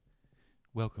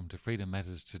Welcome to Freedom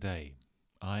Matters Today.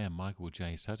 I am Michael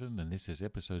J. Sutton, and this is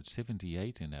episode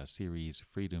 78 in our series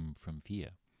Freedom from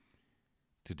Fear.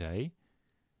 Today,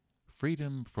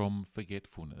 freedom from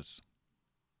forgetfulness.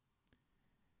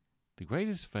 The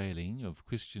greatest failing of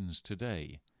Christians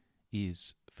today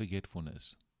is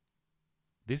forgetfulness.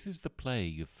 This is the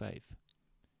plague of faith.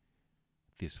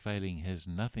 This failing has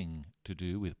nothing to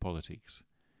do with politics,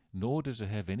 nor does it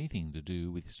have anything to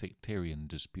do with sectarian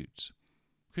disputes.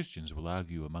 Christians will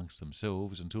argue amongst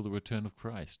themselves until the return of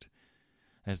Christ,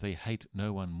 as they hate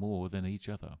no one more than each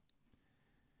other.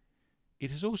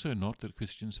 It is also not that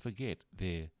Christians forget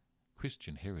their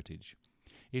Christian heritage.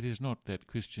 It is not that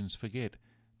Christians forget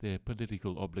their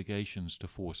political obligations to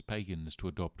force pagans to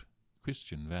adopt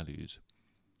Christian values.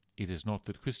 It is not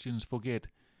that Christians forget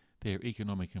their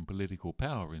economic and political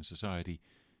power in society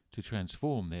to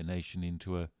transform their nation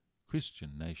into a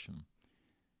Christian nation.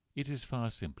 It is far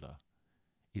simpler.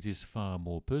 It is far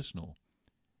more personal,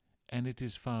 and it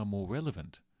is far more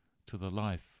relevant to the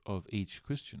life of each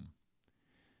Christian.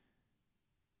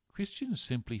 Christians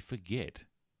simply forget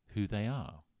who they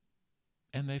are,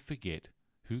 and they forget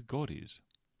who God is.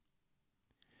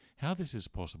 How this is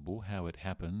possible, how it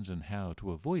happens, and how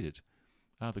to avoid it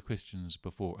are the questions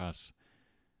before us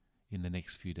in the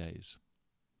next few days.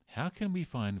 How can we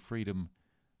find freedom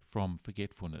from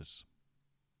forgetfulness?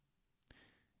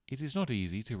 It is not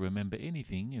easy to remember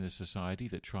anything in a society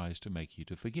that tries to make you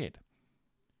to forget.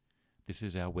 This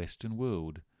is our Western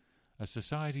world, a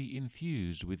society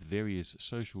infused with various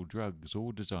social drugs,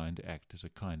 all designed to act as a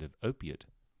kind of opiate.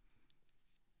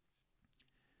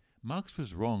 Marx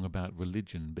was wrong about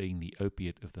religion being the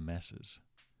opiate of the masses.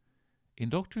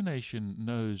 Indoctrination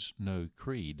knows no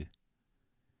creed.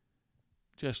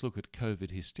 Just look at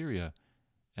COVID hysteria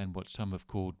and what some have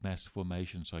called mass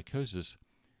formation psychosis,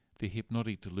 the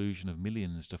hypnotic delusion of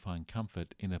millions to find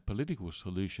comfort in a political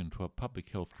solution to a public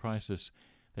health crisis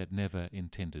that never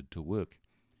intended to work.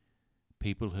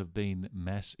 People have been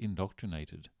mass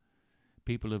indoctrinated.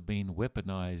 People have been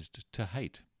weaponized to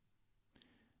hate.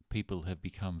 People have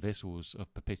become vessels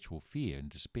of perpetual fear and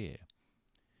despair.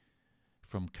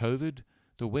 From COVID,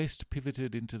 the West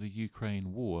pivoted into the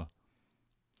Ukraine war,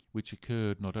 which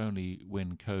occurred not only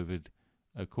when COVID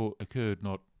occurred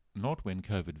not when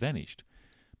COVID vanished,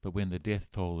 but when the death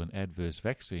toll and adverse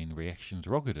vaccine reactions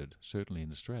rocketed, certainly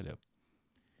in Australia.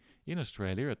 In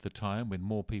Australia, at the time when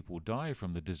more people die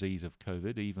from the disease of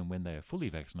COVID, even when they are fully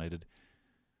vaccinated,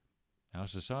 our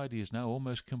society is now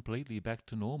almost completely back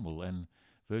to normal, and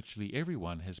virtually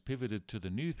everyone has pivoted to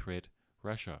the new threat,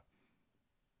 Russia.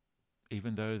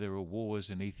 Even though there are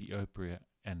wars in Ethiopia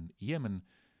and Yemen,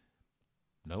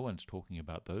 no one's talking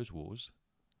about those wars,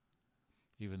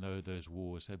 even though those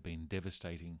wars have been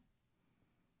devastating.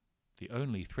 The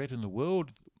only threat in the world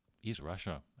is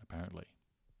Russia, apparently.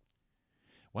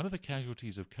 One of the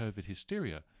casualties of COVID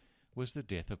hysteria was the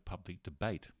death of public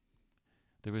debate.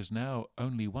 There is now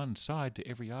only one side to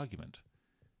every argument.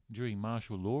 During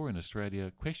martial law in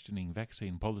Australia, questioning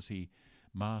vaccine policy,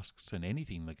 masks and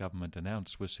anything the government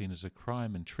announced was seen as a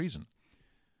crime and treason.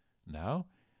 Now,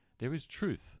 there is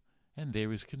truth and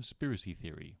there is conspiracy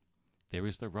theory. There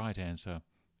is the right answer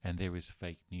and there is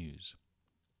fake news.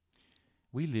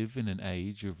 We live in an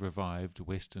age of revived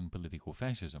Western political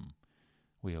fascism.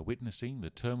 We are witnessing the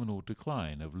terminal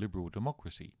decline of liberal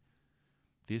democracy.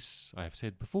 This, I have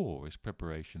said before, is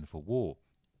preparation for war.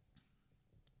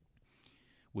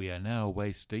 We are now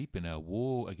waist-deep in our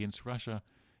war against Russia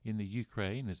in the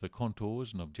Ukraine as the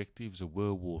contours and objectives of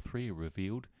World War III are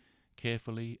revealed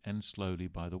carefully and slowly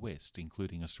by the West,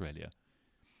 including Australia.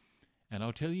 And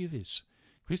I'll tell you this,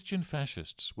 Christian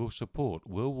fascists will support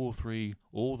World War III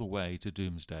all the way to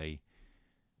doomsday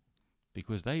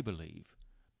because they believe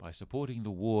by supporting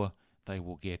the war they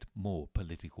will get more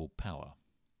political power.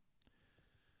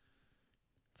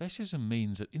 Fascism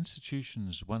means that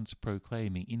institutions once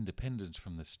proclaiming independence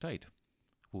from the state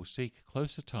will seek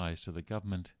closer ties to the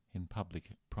government in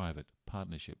public-private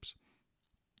partnerships.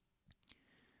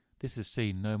 This is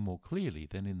seen no more clearly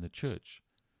than in the church.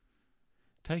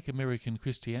 Take American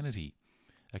Christianity,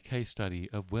 a case study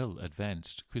of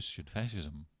well-advanced Christian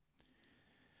fascism.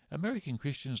 American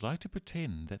Christians like to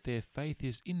pretend that their faith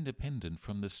is independent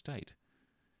from the state,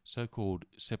 so-called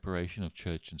separation of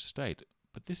church and state,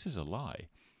 but this is a lie.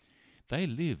 They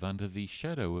live under the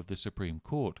shadow of the Supreme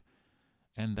Court,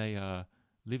 and they are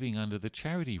living under the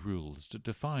charity rules that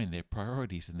define their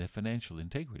priorities and their financial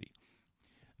integrity.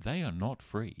 They are not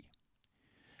free.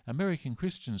 American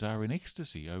Christians are in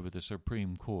ecstasy over the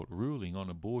Supreme Court ruling on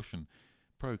abortion,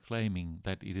 proclaiming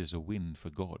that it is a win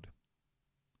for God.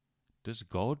 Does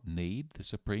God need the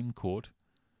Supreme Court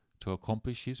to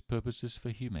accomplish his purposes for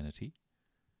humanity?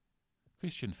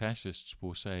 Christian fascists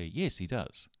will say, yes, he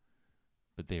does,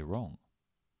 but they're wrong.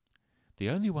 The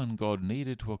only one God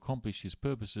needed to accomplish his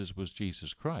purposes was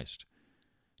Jesus Christ,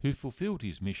 who fulfilled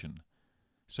his mission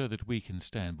so that we can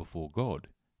stand before God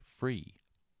free.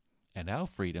 And our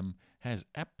freedom has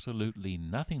absolutely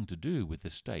nothing to do with the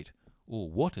state or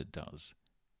what it does,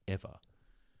 ever.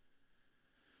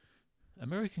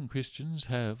 American Christians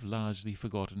have largely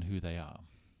forgotten who they are,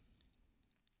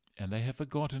 and they have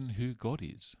forgotten who God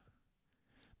is.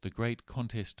 The great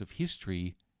contest of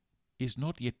history is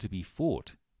not yet to be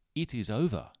fought. It is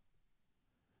over.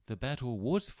 The battle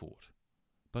was fought,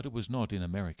 but it was not in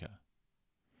America.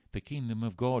 The kingdom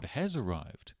of God has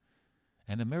arrived,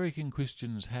 and American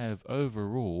Christians have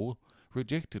overall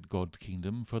rejected God's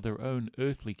kingdom for their own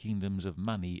earthly kingdoms of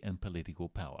money and political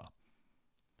power.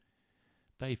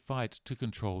 They fight to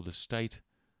control the state,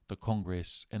 the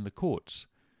Congress, and the courts,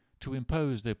 to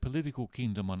impose their political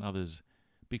kingdom on others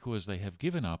because they have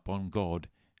given up on God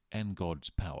and God's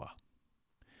power.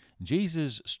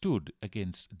 Jesus stood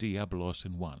against Diabolos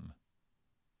and won.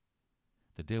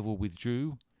 The devil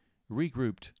withdrew,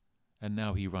 regrouped, and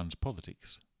now he runs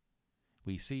politics.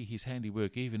 We see his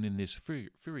handiwork even in this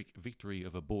Pyrrhic victory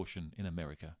of abortion in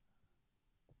America.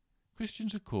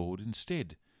 Christians are called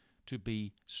instead to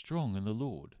be strong in the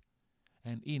Lord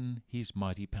and in his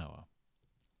mighty power.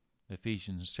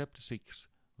 Ephesians chapter 6,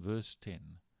 verse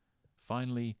 10.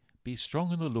 Finally, be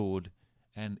strong in the Lord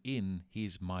and in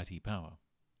his mighty power.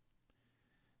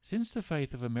 Since the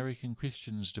faith of American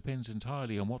Christians depends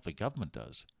entirely on what the government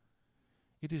does,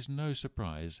 it is no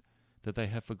surprise that they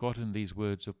have forgotten these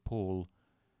words of Paul,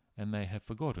 and they have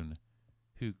forgotten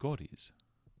who God is.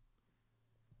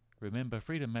 Remember,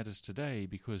 freedom matters today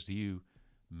because you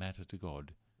matter to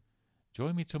God.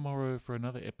 Join me tomorrow for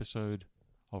another episode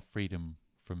of Freedom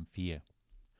from Fear.